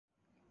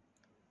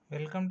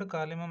Welcome to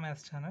కాలిమా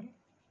maths channel.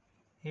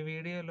 ఈ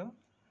వీడియోలో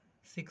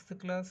 6th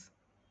class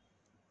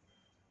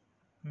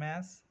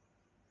maths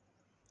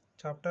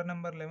chapter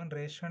number 11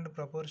 ratio and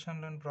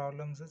ప్రపోర్షన్లోని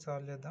problems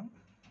solve చేద్దాం.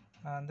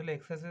 అందులో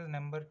exercise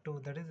number 2,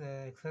 that is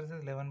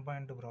exercise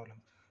 11.2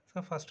 problem.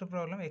 So first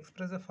problem,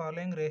 express the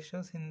following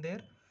ratios in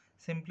there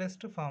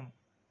simplest form.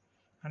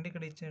 అంటే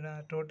ఇక్కడ ఇచ్చిన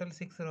total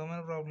 6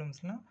 Roman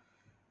ప్రాబ్లమ్స్లో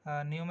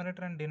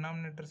numerator and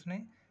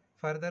డినామినేటర్స్ని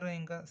further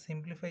ఇంకా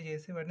simplify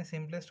చేసి వాటిని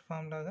simplest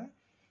form లాగా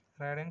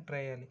రాయడానికి ట్రై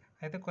చేయాలి.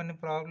 అయితే కొన్ని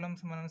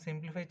ప్రాబ్లమ్స్ మనం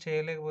సింప్లిఫై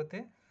చేయలేకపోతే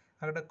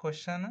అక్కడ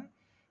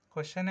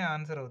క్వశ్చనే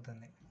ఆన్సర్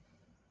అవుతుంది.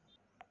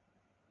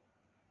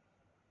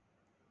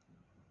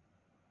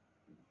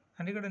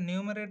 అంటే ఇక్కడ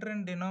న్యూమరేటర్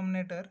అండ్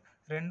డినామినేటర్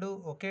రెండు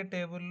ఒకే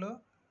టేబుల్లో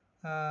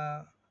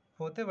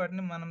పోతే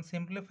వాటిని మనం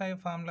సింప్లిఫై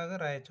ఫామ్ లాగా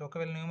రాయొచ్చు.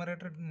 ఒకవేళ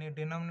న్యూమరేటర్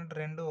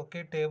డినామినేటర్ రెండు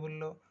ఒకే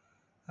టేబుల్లో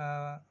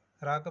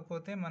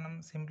రాకపోతే మనం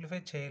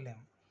సింప్లిఫై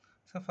చేయలేము.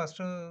 సో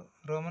ఫస్ట్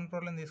రోమన్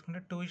ప్రాబ్లం తీసుకుంటే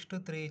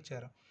 2:3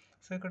 ఇచ్చారు.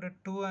 సో ఇక్కడ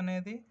 2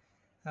 అనేది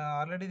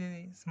ఆల్రెడీ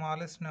ఇది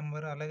స్మాలెస్ట్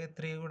నెంబర్, అలాగే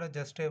 3 కూడా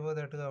జస్ట్ అబోవ్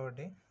దట్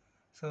కాబట్టి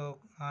so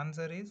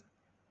answer is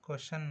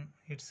question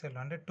it self.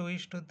 అంటే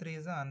 2:3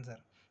 ఈజ్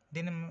ఆన్సర్.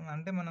 దీన్ని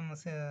అంటే మనం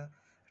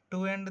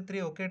 2 and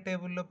 3 ఒకే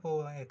టేబుల్లో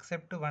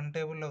ఎక్సెప్ట్ 1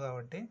 టేబుల్లో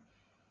కాబట్టి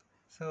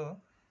సో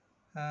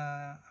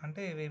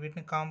అంటే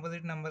వీటిని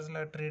కాంపోజిట్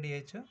నెంబర్స్లా ట్రీట్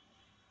చేయొచ్చు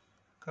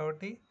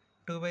కాబట్టి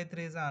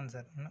 2/3 is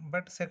answer.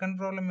 But second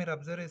problem మీరు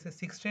అబ్జర్వ్ చేస్తే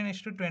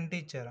 16:20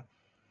 ఇచ్చారు.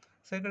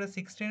 సో ఇక్కడ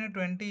 16,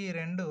 20 ఈ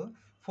రెండు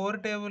 4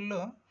 టేబుల్లో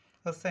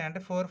వస్తాయి. అంటే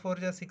 4 4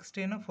 జా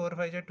 16, 4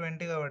 5 జా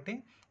 20 కాబట్టి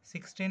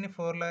 16ని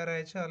 4 లాగా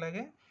రాయొచ్చు,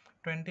 అలాగే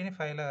 20ని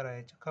 5 లాగా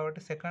రాయొచ్చు. కాబట్టి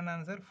సెకండ్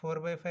ఆన్సర్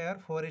 4/5 ఆర్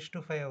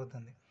 4:5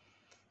 అవుతుంది.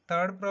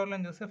 థర్డ్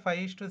ప్రాబ్లం చూస్తే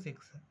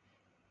 5:6.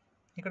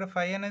 ఇక్కడ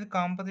 5 అనేది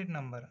కాంపోజిట్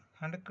నెంబర్,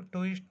 అంటే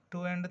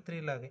 2 and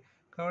 3 లాగే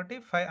కాబట్టి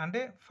 5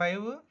 అంటే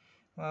 5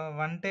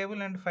 1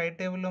 టేబుల్ అండ్ 5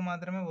 టేబుల్లో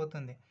మాత్రమే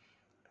పోతుంది.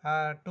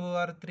 2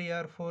 or 3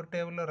 or 4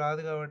 టేబుల్లో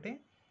రాదు కాబట్టి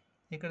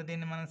ఇక్కడ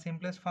దీన్ని మనం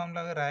సింప్లెస్ట్ ఫామ్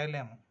లాగా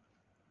రాయలేము.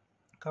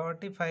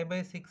 కాబట్టి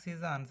 5/6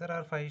 is answer,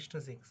 are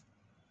 5:6.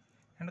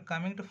 And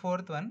coming to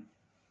fourth one,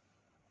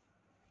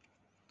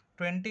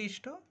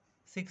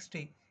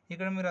 20:60.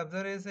 ఇక్కడ మీరు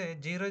అబ్జర్వ్ చేస్తే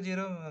 0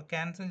 0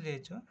 క్యాన్సిల్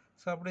చేయొచ్చు.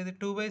 సో అప్పుడు ఇది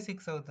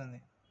 2/6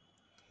 అవుతుంది.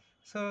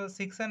 సో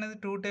 6 అనేది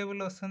 2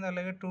 టేబుల్లో వస్తుంది,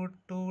 అలాగే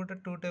 2 కూడా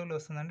 2 టేబుల్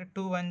వస్తుంది. అంటే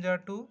 2 1 జా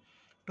 2,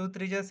 2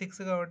 3 జా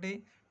 6 కాబట్టి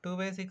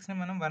 2/6ని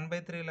మనం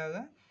 1/3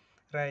 లాగా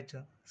రాయొచ్చు.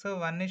 So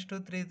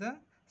 1:3 the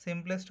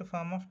simplest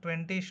form of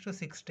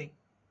 20:60.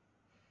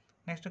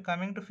 Next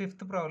coming to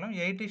fifth problem,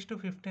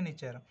 8:15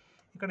 ఇచ్చారు.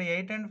 ఇక్కడ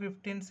 8 and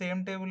 15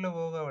 సేమ్ టేబుల్లో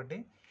పోవు కాబట్టి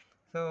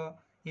సో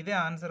ఇదే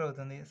ఆన్సర్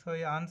అవుతుంది. సో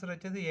ఈ ఆన్సర్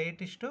వచ్చేసి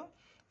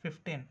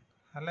 8:15.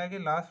 అలాగే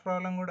లాస్ట్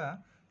ప్రాబ్లం కూడా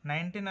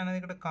 19 అనేది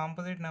ఇక్కడ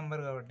కాంపోజిట్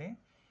నెంబర్ కాబట్టి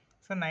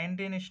సో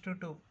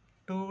 19:2,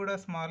 2 కూడా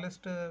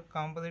స్మాలెస్ట్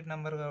కాంపోజిట్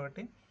నెంబర్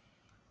కాబట్టి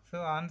సో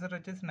ఆన్సర్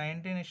వచ్చేసి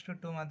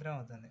 19:2 మాత్రమే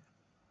అవుతుంది.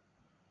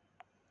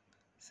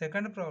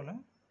 Second problem,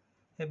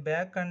 A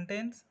bag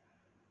contains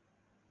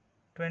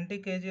 20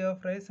 kg of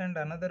rice and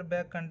another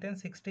bag contains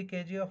 60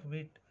 kg of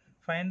wheat.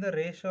 Find the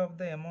ratio of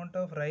the amount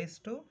of rice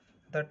to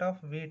that of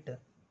wheat.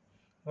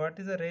 What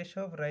is the ratio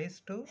of rice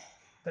to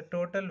the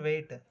total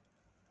weight?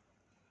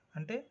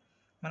 అంటే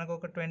మనకు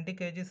ఒక 20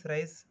 kgs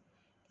rice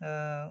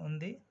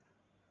ఉంది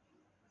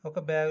ఒక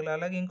బ్యాగ్లో,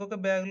 అలాగే ఇంకొక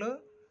బ్యాగ్లో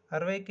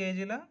 60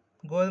 kgల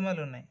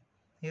గోధుమలు ఉన్నాయి.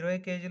 20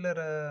 kgల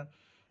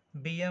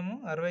బియ్యము,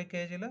 60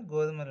 kgల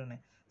గోధుమలు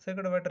ఉన్నాయి. సో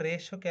ఇక్కడ వాటి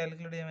రేషియో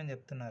క్యాలిక్యులేట్ చేయమని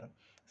చెప్తున్నారు.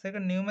 సో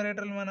ఇక్కడ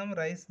న్యూమరేటర్లో మనం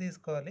రైస్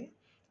తీసుకోవాలి,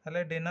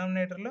 అలాగే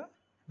డినామినేటర్లో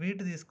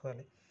వీట్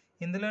తీసుకోవాలి.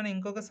 ఇందులోనే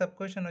ఇంకొక సబ్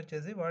క్వశ్చన్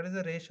వచ్చేసి what is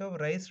the ratio of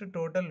rise to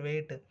total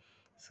weight.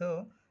 So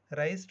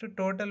rise to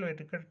total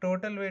weight, ఇక్కడ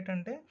టోటల్ వెయిట్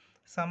అంటే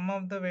some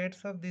of the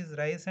weights of this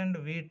rice and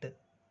wheat.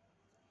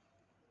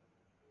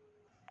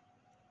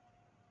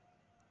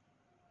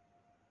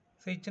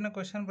 So ఇచ్చిన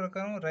క్వశ్చన్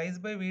ప్రకారం rice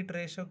by wheat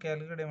ratio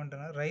calculate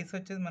ఏమంటున్నారు. Rice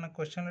వచ్చేసి మనకు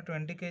క్వశ్చన్లో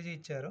 20 kg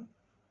ఇచ్చారు.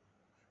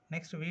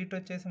 Next wheat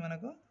వచ్చేసి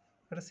మనకు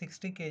ఇక్కడ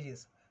 60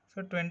 kgs.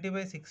 సో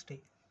 20/60.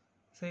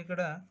 సో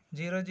ఇక్కడ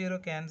 0 0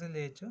 క్యాన్సిల్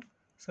చేయొచ్చు.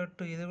 సో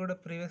ఇది కూడా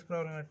ప్రీవియస్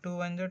ప్రాబ్లమ్ 2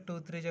 1 జా 2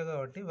 3 జా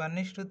కాబట్టి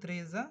 1:3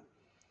 is the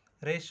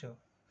ratio.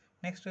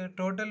 Next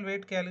total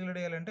weight calculate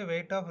చేయాలంటే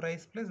weight of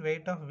rice plus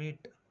weight of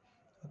wheat.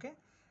 Okay,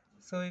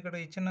 so ఇక్కడ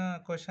ఇచ్చిన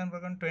క్వశ్చన్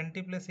ప్రకారం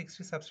 20 +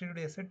 60 సబ్స్టిట్యూట్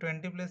చేస్తే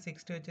 20 +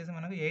 60 వచ్చేసి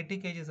మనకు 80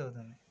 kgs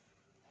అవుతుంది.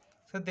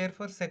 So there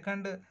for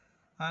second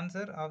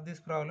answer of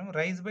this problem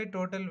rice by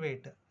total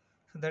weight.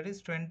 So that is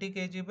 20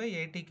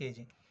 kg/80 kg.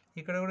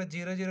 ఇక్కడ కూడా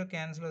 0 0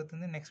 క్యాన్సిల్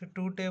అవుతుంది. నెక్స్ట్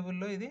 2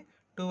 టేబుల్లో ఇది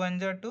 2 1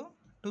 జా 2,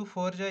 2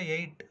 4 జా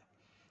 8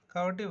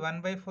 కాబట్టి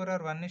 1/4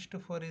 are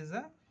 1:4 is the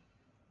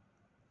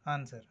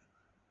answer.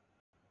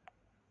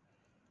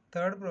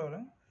 Third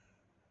problem,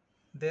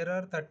 there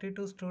are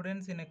 32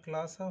 students in a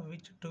class of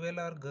which 12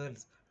 are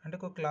girls. అంటే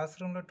ఒక క్లాస్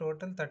రూమ్లో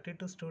టోటల్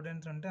 32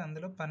 స్టూడెంట్స్ ఉంటే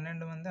అందులో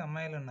 12 మంది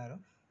అమ్మాయిలు ఉన్నారు.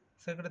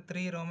 సో ఇక్కడ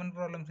 3 రోమన్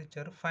ప్రాబ్లమ్స్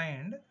ఇచ్చారు.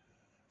 Find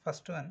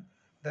first one,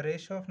 the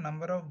ratio of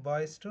number of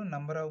boys to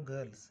number of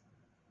girls.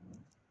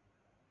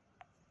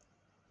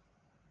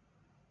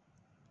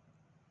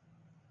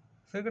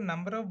 So ఇక్కడ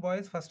నంబర్ ఆఫ్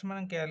బాయ్స్ ఫస్ట్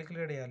మనం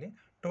క్యాలిక్యులేట్ చేయాలి.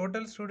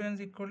 Total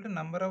students equal to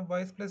number of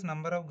boys plus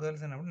number of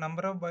girls అన్నప్పుడు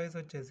number of boys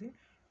వచ్చేసి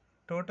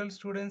total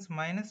students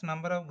minus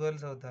number of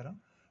girls అవుతారు.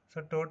 So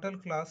total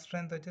class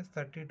strength వచ్చేసి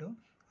 32,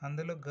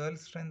 అందులో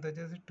girls strength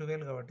వచ్చేసి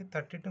 12 కాబట్టి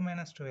 32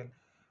 minus 12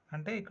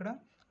 అంటే ఇక్కడ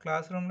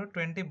క్లాస్ రూమ్లో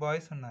 20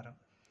 బాయ్స్ ఉన్నారు.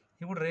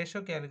 ఇప్పుడు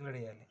రేషియో క్యాలిక్యులేట్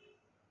చేయాలి.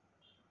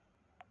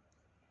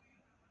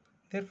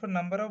 Therefore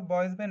number of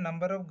boys by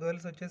number of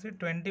girls వచ్చేసి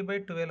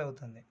 20/12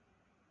 అవుతుంది.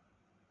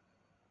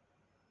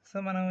 సో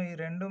మనం ఈ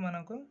రెండు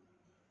మనకు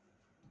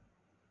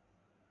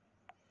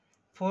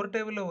 4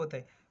 టేబుల్లో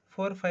పోతాయి.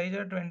 4 5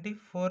 జా 20,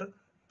 4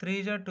 3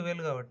 జా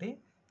 12 కాబట్టి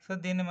సో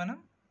దీన్ని మనం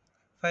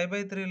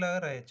 5/3 లాగా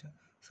రాయొచ్చు.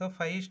 So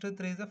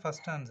 5:3 is the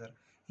first answer.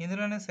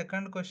 ఇందులోనే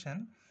second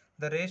question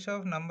the ratio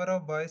of number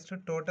of boys to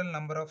total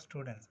number of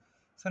students.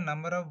 So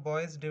number of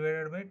boys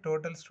divided by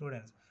total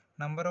students.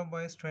 Number of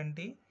boys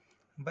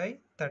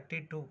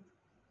 20/32.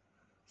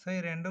 So ఈ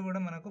రెండు కూడా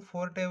మనకు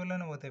 4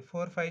 టేబుల్లోనే పోతాయి.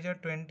 4 5 జా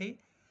 20,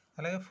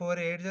 అలాగే 4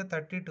 8 జా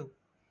 32.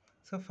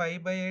 So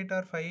 5/8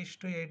 are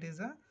 5:8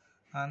 is the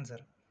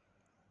answer.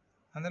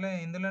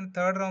 ఇందులో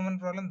third Roman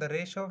problem the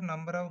ratio of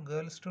number of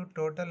girls to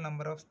total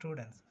number of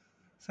students.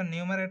 So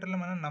న్యూమరేటర్లో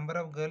మనం నంబర్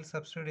ఆఫ్ గర్ల్స్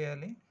సబ్స్టిట్యూట్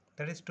చేయాలి,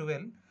 దట్ ఈస్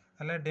 12.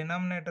 అలాగే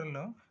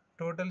డినామినేటర్లో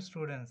టోటల్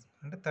స్టూడెంట్స్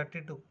అంటే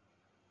 32.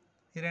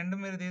 ఈ రెండు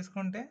మీరు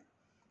తీసుకుంటే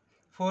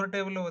 4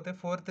 టేబుల్లో పోతే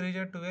 4 3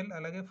 జా 12,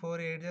 అలాగే 4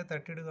 8 జా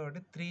 32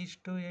 కాబట్టి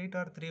 3:8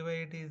 are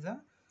 3/8 is the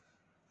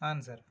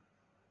answer.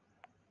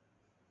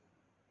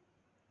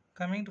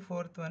 Coming to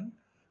fourth one,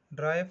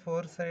 draw A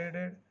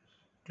 4-sided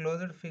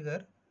closed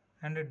figure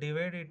and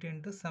divide it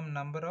into some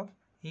number of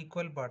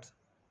equal parts.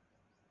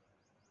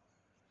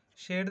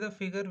 Shade the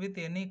figure with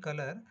any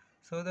color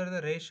so that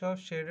the ratio of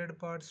shaded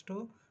parts to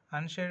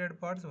unshaded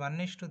parts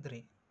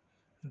 1:3.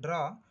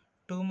 Draw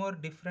 2 more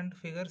different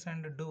figures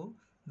and do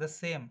the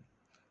same.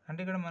 అంటే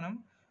ఇక్కడ మనం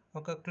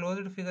ఒక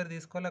closed figure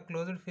తీసుకోవాలి. ఆ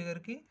closed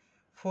ఫిగర్కి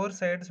 4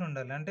 sides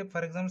ఉండాలి. అంటే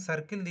for example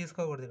circle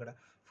తీసుకోకూడదు. ఇక్కడ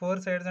 4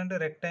 సైడ్స్ అంటే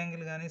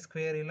రెక్టాంగిల్ కానీ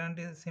స్క్వేర్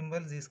ఇలాంటి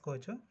సింబల్స్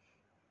తీసుకోవచ్చు.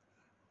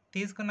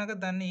 తీసుకున్నాక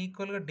దాన్ని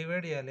ఈక్వల్గా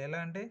డివైడ్ చేయాలి. ఎలా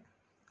అంటే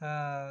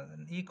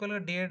ఈక్వల్గా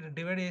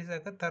డివైడ్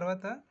చేశాక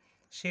తర్వాత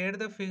shade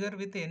the figure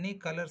with any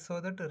colour so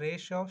that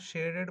ratio of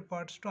shaded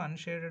parts to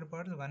unshaded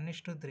parts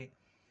 1:3.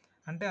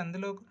 అంటే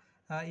అందులో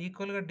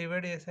ఈక్వల్గా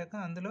డివైడ్ చేశాక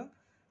అందులో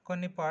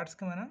కొన్ని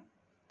పార్ట్స్కి మనం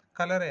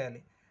కలర్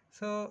వేయాలి.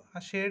 సో ఆ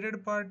shaded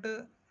part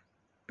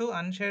to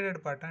unshaded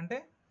part అంటే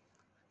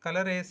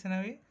కలర్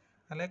వేసినవి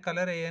అలాగే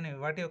కలర్ వేయనివి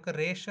వాటి యొక్క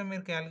రేషియో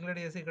మీరు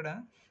క్యాలిక్యులేట్ చేసి ఇక్కడ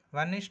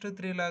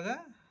 1:3 లాగా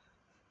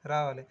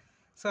రావాలి.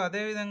 సో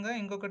అదేవిధంగా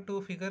ఇంకొక 2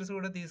 ఫిగర్స్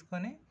కూడా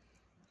తీసుకొని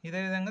ఇదే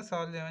విధంగా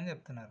సాల్వ్ చేయమని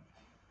చెప్తున్నారు.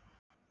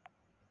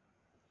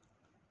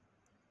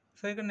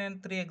 సో ఇక్కడ నేను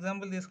 3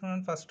 ఎగ్జాంపుల్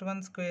తీసుకున్నాను. First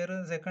one square,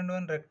 second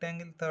one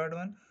rectangle, third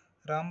one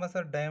rhombus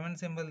are diamond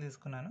symbol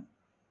తీసుకున్నాను.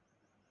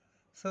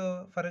 So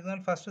for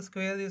example first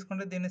square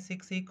తీసుకుంటే దీన్ని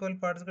 6 ఈక్వల్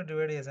పార్ట్స్గా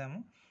డివైడ్ చేసాము.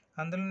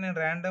 అందులో నేను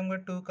ర్యాండమ్గా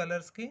 2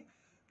 కలర్స్కి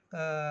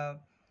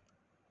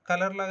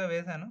కలర్ లాగా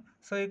వేశాను.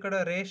 సో ఇక్కడ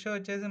రేషియో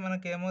వచ్చేసి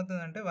మనకి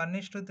ఏమవుతుందంటే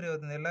 1:3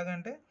 అవుతుంది.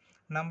 ఎలాగంటే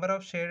నంబర్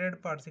ఆఫ్ షేడెడ్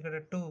పార్ట్స్ ఇక్కడ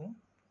 2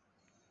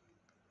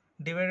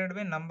 divided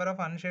by number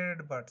of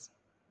unshaded parts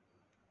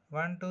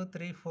 1 2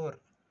 3 4.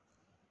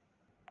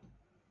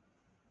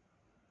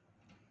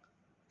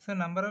 So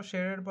number of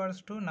shaded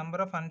parts 2,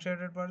 number of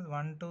unshaded parts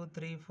 1 2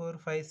 3 4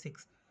 5 6.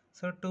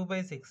 So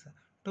 2/6.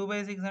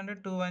 2/6 అంటే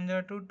 2 1 జా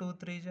 2, 2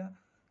 3 జా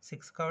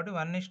 6 కాబట్టి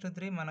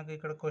 1:3 మనకు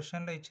ఇక్కడ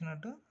క్వశ్చన్లో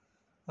ఇచ్చినట్టు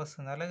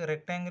వస్తుంది. అలాగే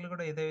రెక్టాంగిల్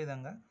కూడా ఇదే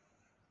విధంగా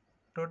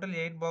టోటల్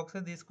 8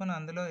 బాక్సెస్ తీసుకొని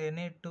అందులో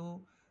ఎనీ 2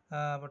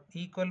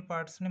 ఈక్వల్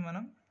పార్ట్స్ని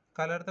మనం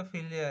కలర్తో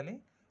ఫిల్ చేయాలి.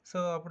 సో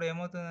అప్పుడు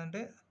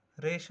ఏమవుతుందంటే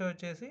రేషియో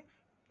వచ్చేసి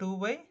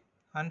 2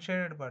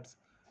 అన్షేడెడ్ పార్ట్స్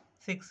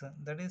 6,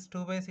 దట్ ఈస్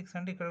 2/6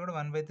 అంటే ఇక్కడ కూడా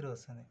 1/3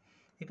 వస్తుంది.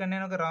 ఇక్కడ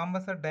నేను ఒక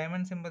రాంబస్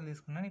డైమండ్ సింబల్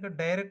తీసుకున్నాను. ఇక్కడ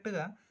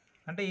డైరెక్ట్గా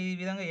అంటే ఈ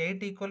విధంగా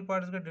 8 ఈక్వల్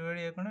పార్ట్స్గా డివైడ్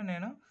చేయకుండా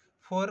నేను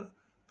 4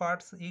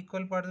 పార్ట్స్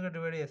ఈక్వల్ పార్ట్స్గా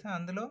డివైడ్ చేసాను.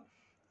 అందులో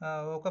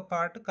ఒక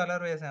పార్ట్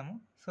కలర్ వేసాము.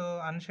 సో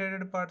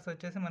అన్షేడెడ్ పార్ట్స్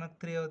వచ్చేసి మనకు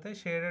 3 అవుతాయి,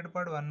 షేడెడ్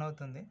పార్ట్ 1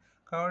 అవుతుంది.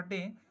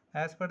 కాబట్టి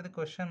యాజ్ పర్ ది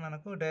క్వశ్చన్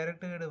మనకు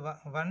డైరెక్ట్గా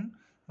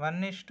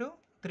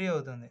 1:3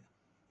 అవుతుంది.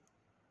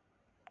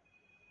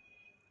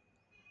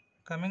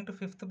 Coming to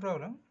fifth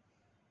problem,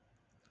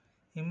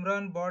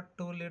 Imran bought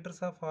 2 liters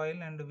of oil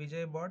and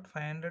Vijay bought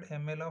 500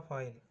 ml of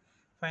oil.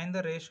 Find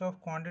the ratio of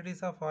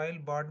quantities of oil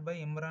bought by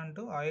Imran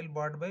to oil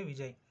bought by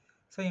Vijay.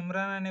 So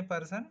Imran అనే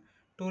person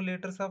 2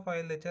 liters of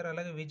oil తెచ్చారు.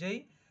 అలాగే Vijay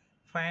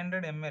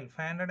 500 ml.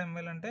 500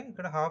 ml అంటే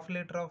ఇక్కడ 1/2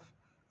 litre of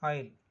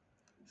oil.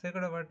 So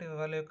ఇక్కడ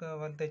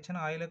వాళ్ళు తెచ్చిన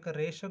oil యొక్క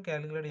ratio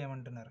calculate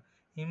చేయమంటున్నారు.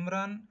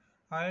 Imran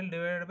oil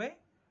divided by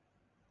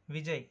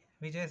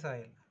Vijay's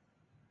oil.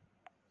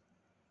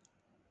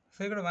 So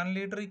ఇక్కడ 1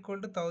 లీటర్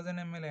ఈక్వల్ టు 1000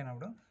 ml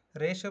అయినప్పుడు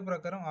రేషియో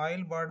ప్రకారం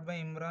oil bat by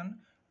Imran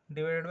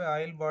divided by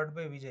oil bat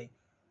by Vijay.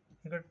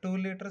 ఇక్కడ 2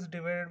 litres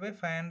divided by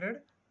 500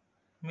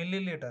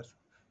 millilitres.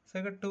 So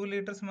ఇక్కడ 2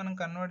 లీటర్స్ మనం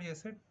కన్వర్ట్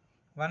చేస్తే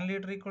 1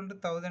 లీటర్ ఈక్వల్ టు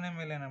 1000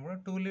 ml అయినప్పుడు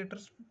 2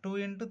 litres 2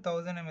 ×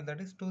 1000 ml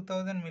that is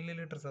 2000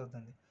 millilitres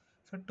అవుతుంది.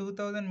 So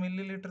 2000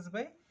 millilitres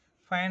by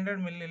 500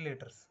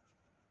 millilitres.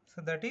 So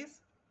that is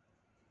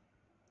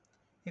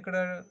ఇక్కడ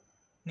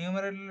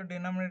న్యూమరేటర్లో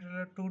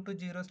డినామినేటర్లో 2 2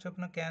 zeros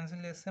చొప్పున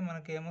cancel చేస్తే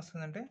మనకి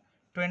ఏమొస్తుందంటే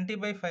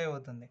 20/5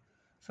 అవుతుంది.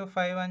 సో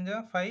 5 1 జా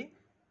 5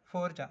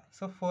 4 జా,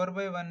 so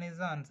 4/1 is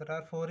the answer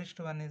are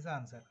 4:1 is the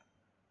answer.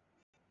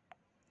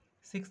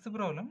 Sixth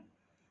problem,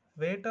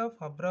 weight of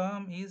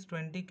Abraham is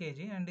 20 kg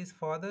and his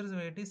father's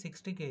weight is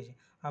 60 kg.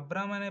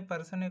 Abraham అనే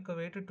పర్సన్ యొక్క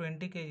వెయిట్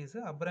 20 kgs,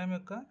 అబ్రాహం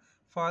యొక్క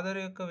ఫాదర్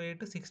యొక్క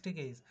wait 60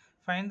 kgs.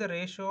 Find the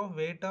ratio of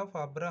weight of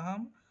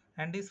Abraham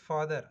and his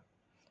father.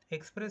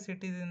 Express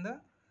it is in the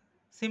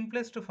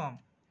simplest form.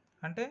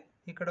 అంటే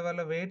ఇక్కడ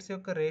వాళ్ళ weights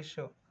యొక్క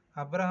ratio,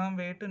 Abraham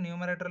wait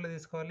న్యూమరేటర్లో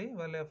తీసుకోవాలి,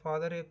 వాళ్ళ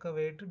ఫాదర్ యొక్క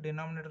వెయిట్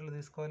డినామినేటర్లో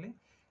తీసుకోవాలి.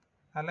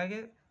 అలాగే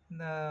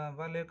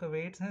వాళ్ళ యొక్క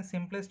వెయిట్స్ని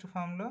సింప్లెస్ట్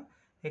ఫామ్లో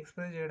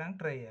ఎక్స్ప్రెస్ చేయడానికి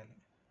ట్రై చేయాలి.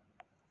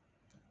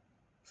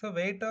 So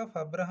weight of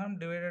Abraham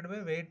divided by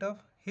weight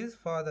of his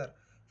father.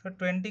 So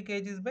 20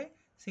 kgs by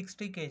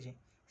 60 kg.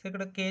 So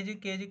ఇక్కడ కేజీ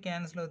కేజీ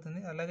క్యాన్సిల్ అవుతుంది,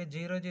 అలాగే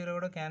 0 0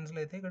 కూడా క్యాన్సిల్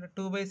అయితే ఇక్కడ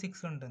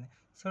 2/6 ఉంటుంది.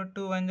 సో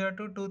 2 1 జా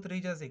 2, 2 3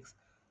 జా 6.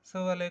 సో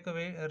వాళ్ళ యొక్క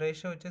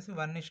రేషియో వచ్చేసి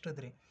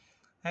 1:3.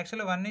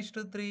 యాక్చువల్గా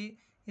 1:3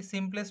 ఈ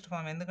సింప్లెస్ట్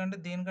ఫామ్, ఎందుకంటే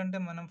దీనికంటే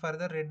మనం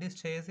ఫర్దర్ రెడ్యూస్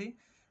చేసి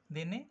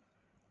దీన్ని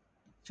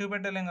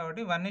చూపెట్టలేం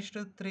కాబట్టి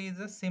 1:3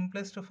 is the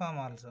simplest form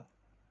also.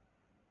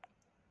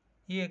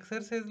 ఈ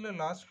ఎక్సర్సైజ్లో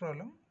last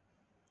problem,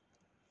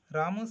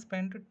 Ramu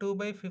spent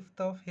 2/5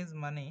 of his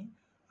money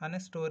on a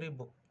story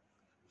book.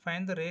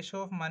 Find the ratio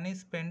of money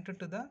spent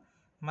to the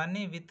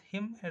money with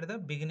him at the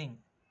beginning.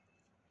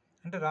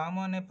 అంటే రాము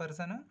అనే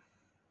person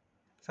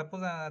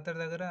suppose అతడి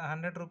దగ్గర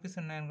 100 rupees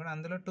ఉన్నాయనుకోండి,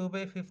 అందులో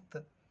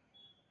 2/5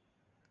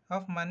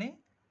 of money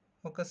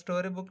ఒక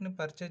story బుక్ని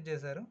purchase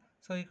చేశారు.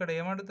 So ఇక్కడ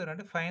ఏమడుగుతారు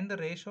అంటే find the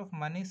ratio of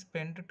money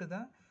spent to the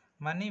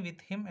money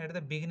with him at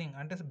the beginning.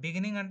 అంటే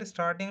బిగినింగ్ అంటే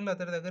స్టార్టింగ్లో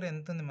అతడి దగ్గర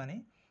ఎంత ఉంది మనీ,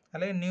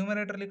 అలాగే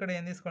న్యూమరేటర్లు ఇక్కడ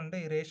ఏం తీసుకోవాలంటే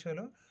ఈ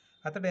రేషియోలో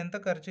అతడు ఎంత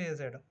ఖర్చు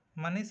చేశాడు.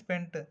 Money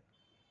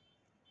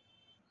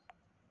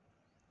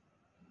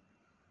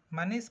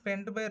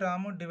spent by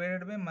Ramu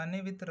divided by money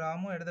with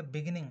Ramu at the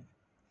beginning.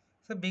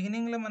 So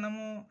బిగినింగ్లో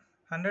మనము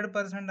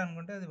 100%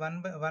 అనుకుంటే అది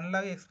 1/1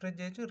 లాగా ఎక్స్ప్రెస్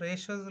చేయొచ్చు,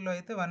 రేషియోస్లో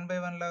అయితే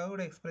 1/1 లాగా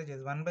కూడా ఎక్స్ప్రెస్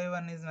చేయొచ్చు.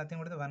 1/1 ఈజ్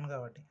నథింగ్ బట్ 1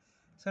 కాబట్టి.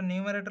 సో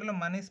న్యూమరేటర్లో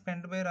money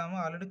spent by Ramu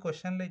already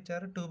క్వశ్చన్లో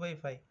ఇచ్చారు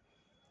 2/5.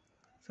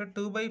 So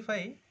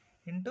 2/5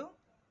 into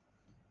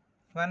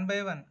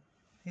 1/1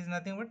 is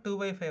nothing but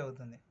 2/5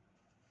 అవుతుంది.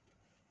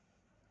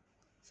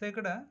 సో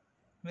ఇక్కడ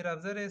మీరు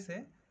అబ్జర్వ్ చేస్తే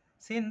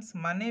since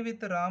money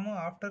with Ramu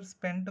after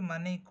spent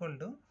money equal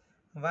to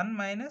 1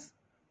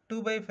 -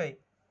 2/5.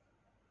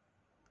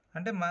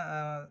 అంటే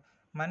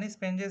మనీ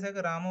స్పెండ్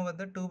చేశాక రాము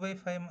వద్ద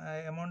 2/5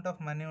 అమౌంట్ ఆఫ్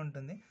మనీ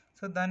ఉంటుంది.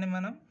 సో దాన్ని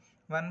మనం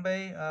 1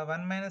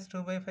 -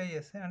 2/5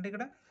 చేస్తే, అంటే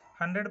ఇక్కడ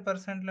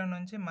 100%లో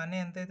నుంచి మనీ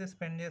ఎంతైతే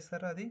స్పెండ్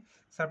చేస్తారో అది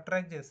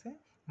సబ్ట్రాక్ట్ చేస్తే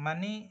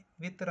మనీ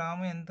విత్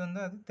రాము ఎంత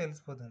ఉందో అది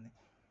తెలిసిపోతుంది.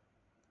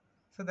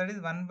 So that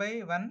is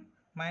 1/1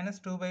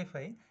 -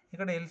 2/5.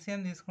 ఇక్కడ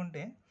ఎల్సిఎం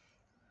తీసుకుంటే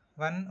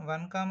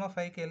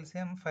 1,5కి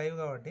ఎల్సిఎం 5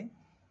 కాబట్టి.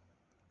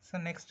 సో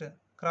నెక్స్ట్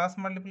క్రాస్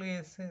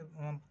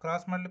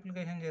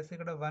మల్టిప్లికేషన్ చేస్తే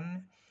ఇక్కడ 1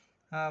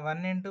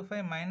 ×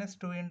 5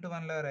 - 2 ×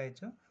 1 లాగా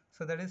రాయొచ్చు.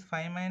 So that is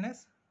 5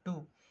 - 2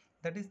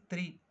 that is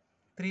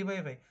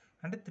 3/5.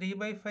 అంటే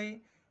 3/5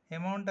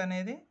 అమౌంట్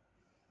అనేది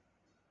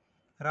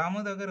రాము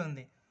దగ్గర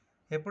ఉంది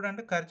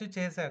ఎప్పుడంటే ఖర్చు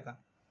చేశాక.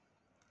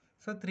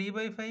 సో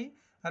 3/5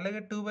 అలాగే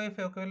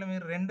 2/5 ఒకవేళ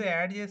మీరు రెండు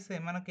యాడ్ చేస్తే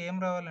మనకు ఏం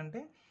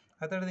రావాలంటే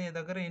అతడి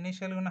దగ్గర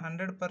ఇనిషియల్గా ఉన్న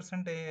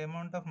 100%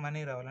 అమౌంట్ ఆఫ్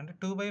మనీ రావాలి. అంటే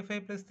 2/5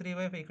 +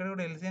 3/5 ఇక్కడ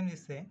కూడా ఎల్సిఎం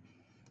తీస్తే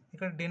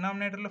ఇక్కడ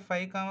డినామినేటర్లో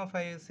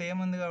 5,5 సేమ్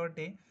ఉంది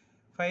కాబట్టి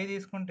 5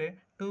 తీసుకుంటే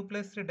 2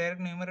 + 3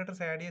 డైరెక్ట్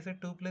న్యూమరేటర్స్ యాడ్ చేస్తే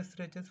 2 +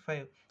 3 వచ్చేసి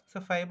 5. So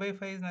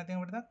 5/5 is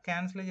nothing but the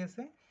cancel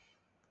చేస్తే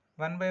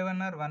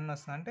 1/1 ఆర్ 1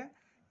 వస్తుంది. అంటే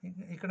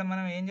ఇక్కడ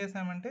మనం ఏం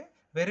చేసామంటే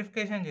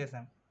వెరిఫికేషన్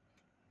చేసాం.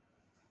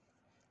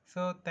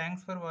 So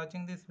thanks for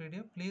watching this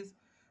video. Please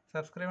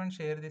subscribe and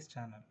share this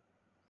channel.